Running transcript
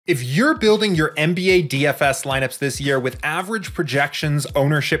If you're building your NBA DFS lineups this year with average projections,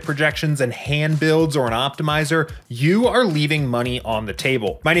 ownership projections, and hand builds or an optimizer, you are leaving money on the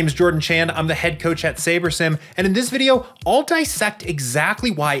table. My name is Jordan Chan, I'm the head coach at SaberSim, and in this video, I'll dissect exactly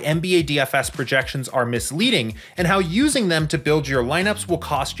why NBA DFS projections are misleading and how using them to build your lineups will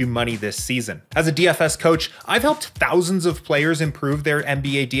cost you money this season. As a DFS coach, I've helped thousands of players improve their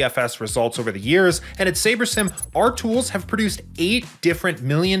NBA DFS results over the years, and at SaberSim, our tools have produced 8 different $1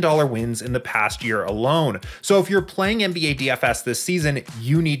 million wins in the past year alone. So if you're playing NBA DFS this season,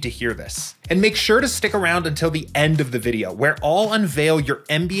 you need to hear this. And make sure to stick around until the end of the video, where I'll unveil your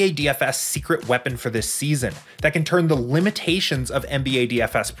NBA DFS secret weapon for this season that can turn the limitations of NBA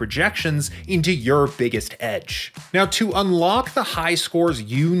DFS projections into your biggest edge. Now, to unlock the high scores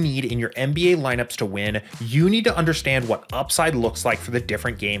you need in your NBA lineups to win, you need to understand what upside looks like for the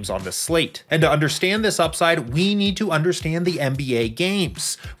different games on the slate. And to understand this upside, we need to understand the NBA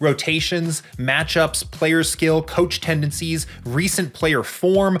games. Rotations, matchups, player skill, coach tendencies, recent player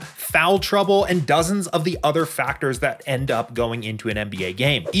form, foul trouble, and dozens of the other factors that end up going into an NBA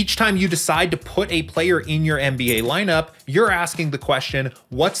game. Each time you decide to put a player in your NBA lineup, you're asking the question,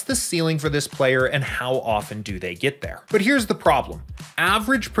 what's the ceiling for this player and how often do they get there? But here's the problem.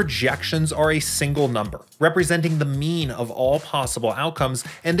 Average projections are a single number, representing the mean of all possible outcomes,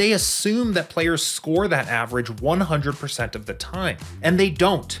 and they assume that players score that average 100% of the time. And they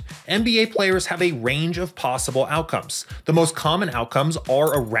don't. NBA players have a range of possible outcomes. The most common outcomes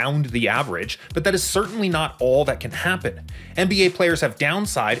are around the average, but that is certainly not all that can happen. NBA players have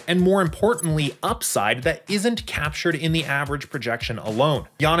downside and, more importantly, upside that isn't captured in the average projection alone.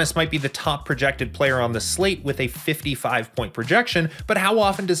 Giannis might be the top projected player on the slate with a 55-point projection, but how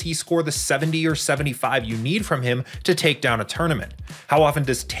often does he score the 70 or 75 you need from him to take down a tournament? How often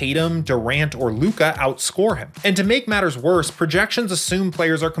does Tatum, Durant, or Luka outscore him? And to make matters worse, projections assume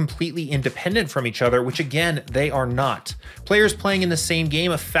players are completely independent from each other, which again, they are not. Players playing in the same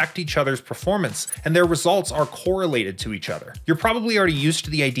game affect each other's performance, and their results are correlated to each other. You're probably already used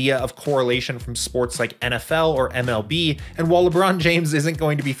to the idea of correlation from sports like NFL or MLB, and while LeBron James isn't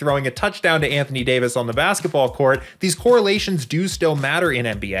going to be throwing a touchdown to Anthony Davis on the basketball court, these correlations do still matter in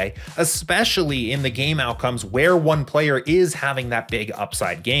NBA, especially in the game outcomes where one player is having that big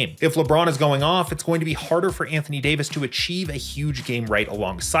upside game. If LeBron is going off, it's going to be harder for Anthony Davis to achieve a huge game right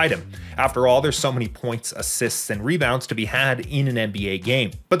alongside him. After all, there's so many points, assists, and rebounds to be had in an NBA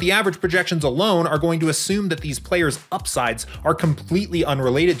game. But the average projections alone are going to assume that these players' upsides are completely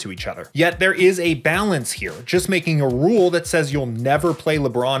unrelated to each other. Yet there is a balance here. Just making a rule that says you'll never play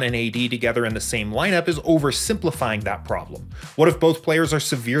LeBron and AD together in the same lineup is oversimplifying that problem. What if both players are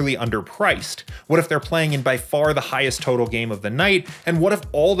severely underpriced? What if they're playing in by far the highest total game of the night? And what if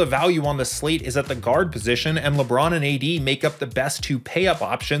all the value on the slate is at the guard position and LeBron and AD make up the best 2 pay-up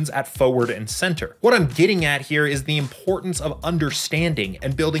options at forward and center? What I'm getting at here is the importance of understanding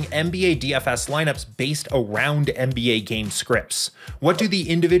and building NBA DFS lineups based around NBA game scripts. What do the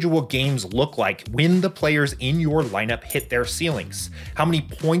individual games look like when the players in your lineup hit their ceilings? How many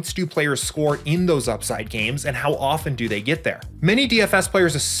points do players score in those upside games, and how often do they get there? Many DFS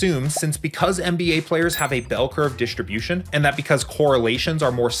players assume, since because NBA players have a bell curve distribution, and that because correlations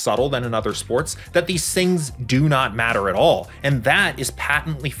are more subtle than in other sports, that these things do not matter at all, and that is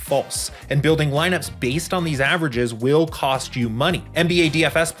patently false, and building lineups based on these averages will cost you money. NBA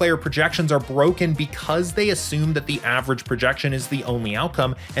DFS player projections are broken because they assume that the average projection is the only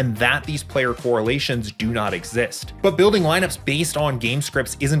outcome, and that these player correlations do not exist. But building lineups based on game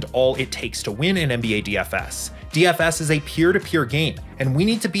scripts isn't all it takes to win in NBA DFS. DFS is a peer-to-peer game, and we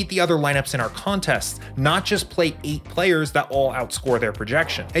need to beat the other lineups in our contests, not just play 8 players that all outscore their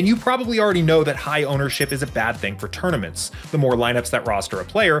projection. And you probably already know that high ownership is a bad thing for tournaments. The more lineups that roster a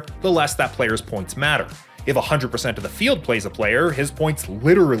player, the less that player's points matter. If 100% of the field plays a player, his points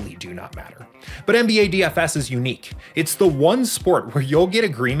literally do not matter. But NBA DFS is unique. It's the one sport where you'll get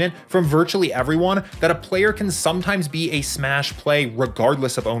agreement from virtually everyone that a player can sometimes be a smash play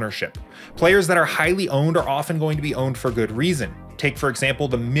regardless of ownership. Players that are highly owned are often going to be owned for good reason. Take, for example,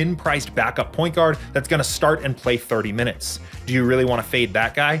 the min-priced backup point guard that's going to start and play 30 minutes. Do you really want to fade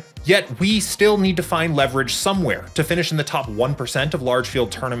that guy? Yet we still need to find leverage somewhere. To finish in the top 1% of large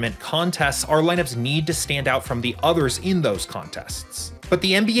field tournament contests, our lineups need to stand out from the others in those contests. But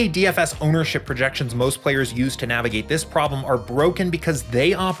the NBA DFS ownership projections most players use to navigate this problem are broken because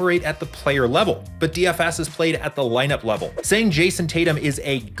they operate at the player level, but DFS is played at the lineup level. Saying Jason Tatum is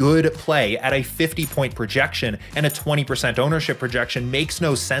a good play at a 50-point projection and a 20% ownership projection makes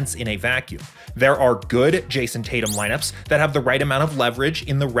no sense in a vacuum. There are good Jason Tatum lineups that have the right amount of leverage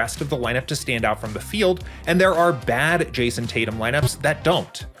in the rest of the lineup to stand out from the field, and there are bad Jason Tatum lineups that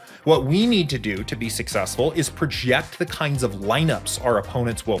don't. What we need to do to be successful is project the kinds of lineups our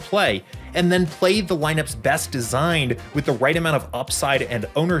opponents will play, and then play the lineups best designed with the right amount of upside and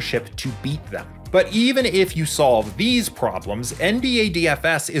ownership to beat them. But even if you solve these problems, NBA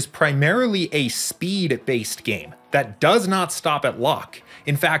DFS is primarily a speed-based game that does not stop at lock.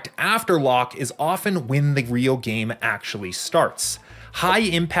 In fact, after lock is often when the real game actually starts.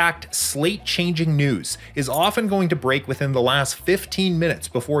 High-impact, slate-changing news is often going to break within the last 15 minutes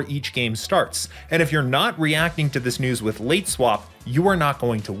before each game starts, and if you're not reacting to this news with late swap, you are not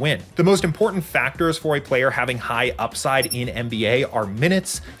going to win. The most important factors for a player having high upside in NBA are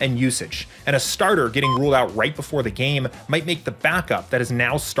minutes and usage, and a starter getting ruled out right before the game might make the backup that is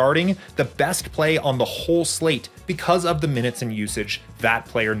now starting the best play on the whole slate because of the minutes and usage that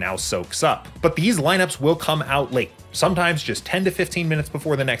player now soaks up. But these lineups will come out late, sometimes just 10 to 15 minutes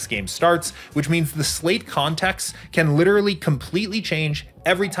before the next game starts, which means the slate context can literally completely change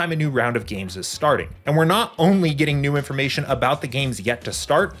every time a new round of games is starting. And we're not only getting new information about the games yet to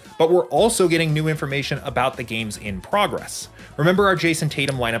start, but we're also getting new information about the games in progress. Remember our Jason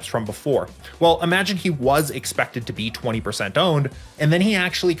Tatum lineups from before? Well, imagine he was expected to be 20% owned, and then he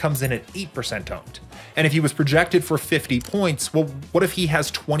actually comes in at 8% owned. And if he was projected for 50 points, well, what if he has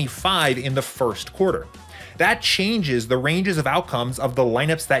 25 in the first quarter? That changes the ranges of outcomes of the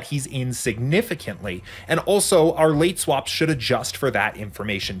lineups that he's in significantly, and also our late swaps should adjust for that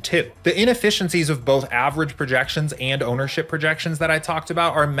information too. The inefficiencies of both average projections and ownership projections that I talked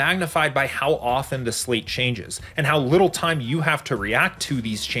about are magnified by how often the slate changes, and how little time you have to react to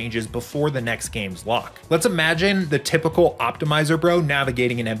these changes before the next game's lock. Let's imagine the typical optimizer bro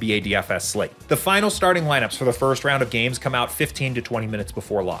navigating an NBA DFS slate. The final starting lineups for the first round of games come out 15 to 20 minutes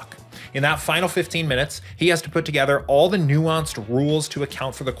before lock. In that final 15 minutes, he has to put together all the nuanced rules to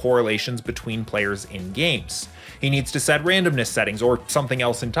account for the correlations between players in games. He needs to set randomness settings or something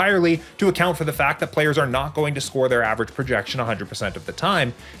else entirely to account for the fact that players are not going to score their average projection 100% of the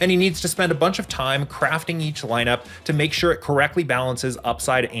time, and he needs to spend a bunch of time crafting each lineup to make sure it correctly balances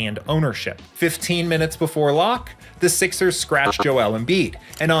upside and ownership. 15 minutes before lock, the Sixers scratch Joel Embiid,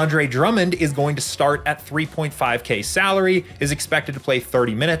 and Andre Drummond is going to start at 3.5K salary, is expected to play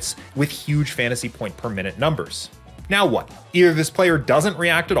 30 minutes with huge fantasy point per minute numbers. Now what? Either this player doesn't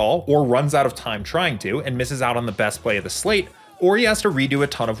react at all, or runs out of time trying to and misses out on the best play of the slate, or he has to redo a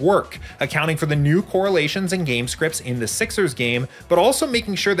ton of work, accounting for the new correlations and game scripts in the Sixers game, but also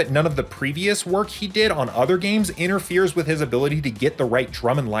making sure that none of the previous work he did on other games interferes with his ability to get the right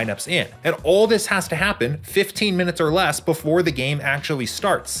Drummond lineups in. And all this has to happen 15 minutes or less before the game actually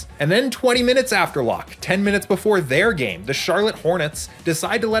starts. And then 20 minutes after lock, 10 minutes before their game, the Charlotte Hornets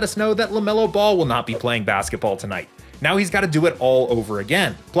decide to let us know that LaMelo Ball will not be playing basketball tonight. Now he's got to do it all over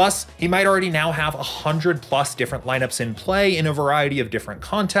again. Plus, he might already now have 100+ different lineups in play in a variety of different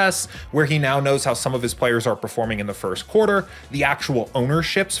contests, where he now knows how some of his players are performing in the first quarter, the actual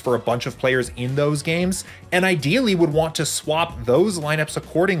ownerships for a bunch of players in those games, and ideally would want to swap those lineups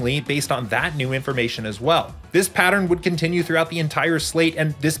accordingly based on that new information as well. This pattern would continue throughout the entire slate,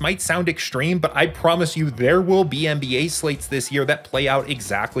 and this might sound extreme, but I promise you there will be NBA slates this year that play out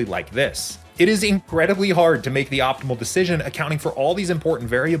exactly like this. It is incredibly hard to make the optimal decision, accounting for all these important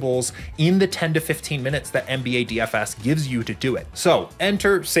variables in the 10 to 15 minutes that NBA DFS gives you to do it. So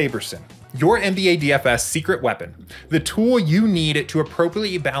enter SaberSim, your NBA DFS secret weapon, the tool you need to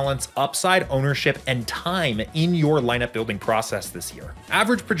appropriately balance upside, ownership, and time in your lineup building process this year.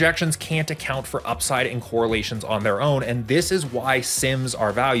 Average projections can't account for upside and correlations on their own, and this is why sims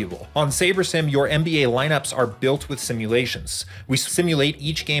are valuable. On SaberSim, your NBA lineups are built with simulations. We simulate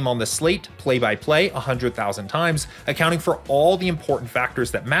each game on the slate, play by play, 100,000 times, accounting for all the important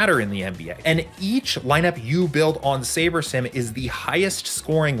factors that matter in the NBA. And each lineup you build on SaberSim is the highest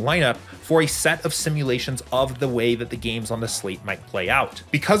scoring lineup for a set of simulations of the way that the games on the slate might play out.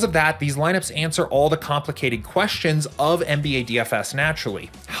 Because of that, these lineups answer all the complicated questions of NBA DFS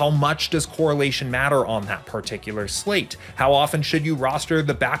naturally. How much does correlation matter on that particular slate? How often should you roster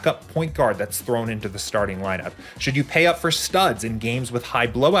the backup point guard that's thrown into the starting lineup? Should you pay up for studs in games with high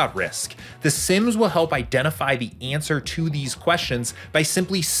blowout risk? The Sims will help identify the answer to these questions by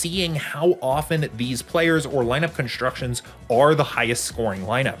simply seeing how often these players or lineup constructions are the highest scoring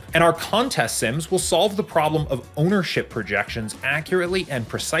lineup. And our contest sims will solve the problem of ownership projections accurately and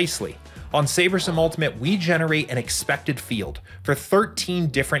precisely. On SaberSim Ultimate, we generate an expected field for 13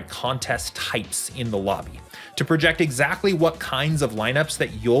 different contest types in the lobby. to project exactly what kinds of lineups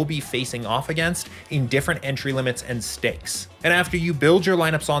that you'll be facing off against in different entry limits and stakes. And after you build your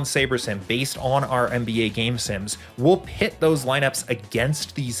lineups on SaberSim based on our NBA game sims, we'll pit those lineups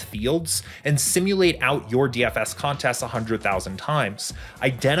against these fields and simulate out your DFS contests 100,000 times,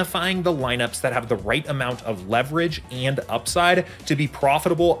 identifying the lineups that have the right amount of leverage and upside to be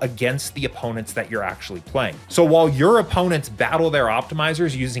profitable against the opponents that you're actually playing. So while your opponents battle their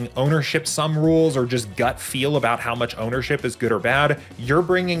optimizers using ownership sum rules or just gut feel about how much ownership is good or bad, you're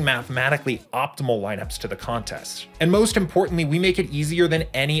bringing mathematically optimal lineups to the contest. And most importantly, we make it easier than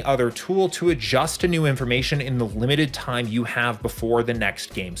any other tool to adjust to new information in the limited time you have before the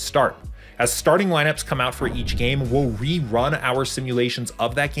next game start. As starting lineups come out for each game, we'll rerun our simulations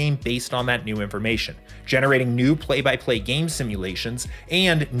of that game based on that new information, generating new play-by-play game simulations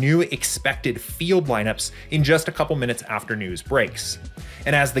and new expected field lineups in just a couple minutes after news breaks.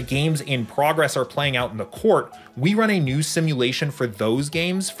 And as the games in progress are playing out in the court, we run a new simulation for those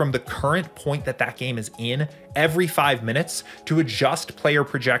games from the current point that that game is in every 5 minutes to adjust player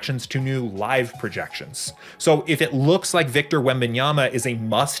projections to new live projections. So if it looks like Victor Wembanyama is a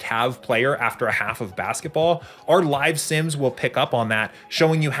must-have player after a half of basketball, our live sims will pick up on that,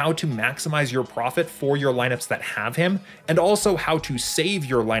 showing you how to maximize your profit for your lineups that have him, and also how to save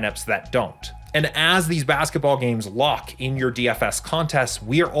your lineups that don't. And as these basketball games lock in your DFS contests,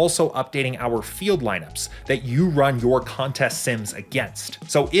 we are also updating our field lineups that you run your contest sims against.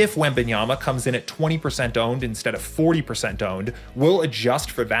 So if Wembanyama comes in at 20% owned instead of 40% owned, we'll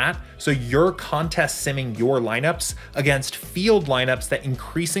adjust for that so you're contest simming your lineups against field lineups that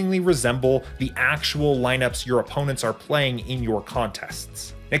increasingly resemble the actual lineups your opponents are playing in your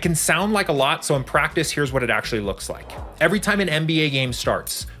contests. It can sound like a lot, so in practice, here's what it actually looks like. Every time an NBA game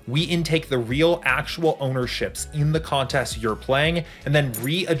starts, we intake the real actual ownerships in the contest you're playing and then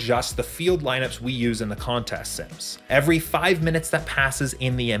readjust the field lineups we use in the contest sims. Every 5 minutes that passes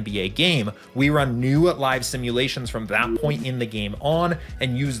in the NBA game, we run new live simulations from that point in the game on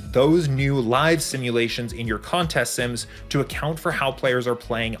and use those new live simulations in your contest sims to account for how players are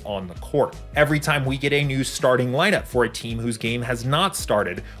playing on the court. Every time we get a new starting lineup for a team whose game has not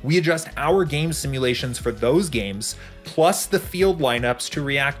started, we adjust our game simulations for those games plus the field lineups to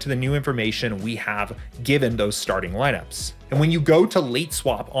react to the new information we have given those starting lineups. And when you go to late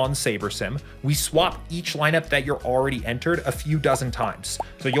swap on SaberSim, we swap each lineup that you're already entered a few dozen times.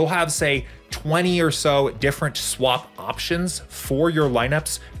 So you'll have, say, 20 or so different swap options for your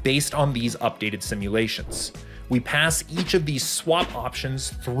lineups based on these updated simulations. We pass each of these swap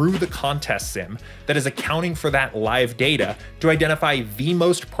options through the contest sim that is accounting for that live data to identify the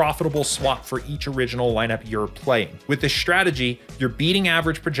most profitable swap for each original lineup you're playing. With this strategy, you're beating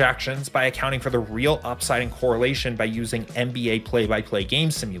average projections by accounting for the real upside and correlation by using NBA play-by-play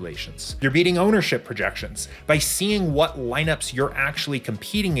game simulations. You're beating ownership projections by seeing what lineups you're actually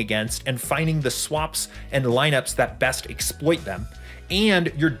competing against and finding the swaps and lineups that best exploit them.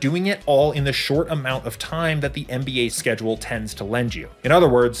 And you're doing it all in the short amount of time that the NBA schedule tends to lend you. In other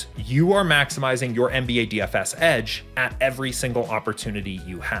words, you are maximizing your NBA DFS edge at every single opportunity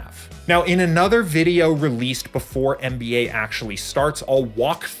you have. Now, in another video released before NBA actually starts, I'll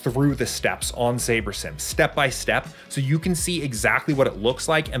walk through the steps on SaberSim step by step so you can see exactly what it looks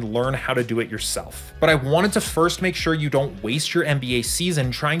like and learn how to do it yourself. But I wanted to first make sure you don't waste your NBA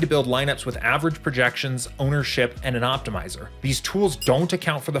season trying to build lineups with average projections, ownership, and an optimizer. These tools don't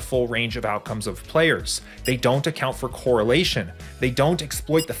account for the full range of outcomes of players. They don't account for correlation. They don't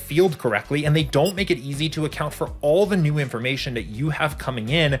exploit the field correctly, and they don't make it easy to account for all the new information that you have coming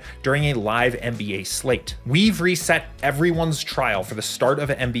in during a live NBA slate. We've reset everyone's trial for the start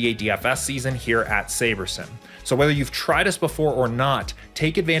of an NBA DFS season here at SaberSim. So whether you've tried us before or not,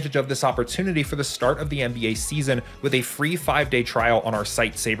 take advantage of this opportunity for the start of the NBA season with a free 5-day trial on our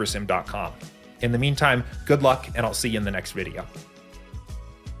site, SaberSim.com. In the meantime, good luck, and I'll see you in the next video.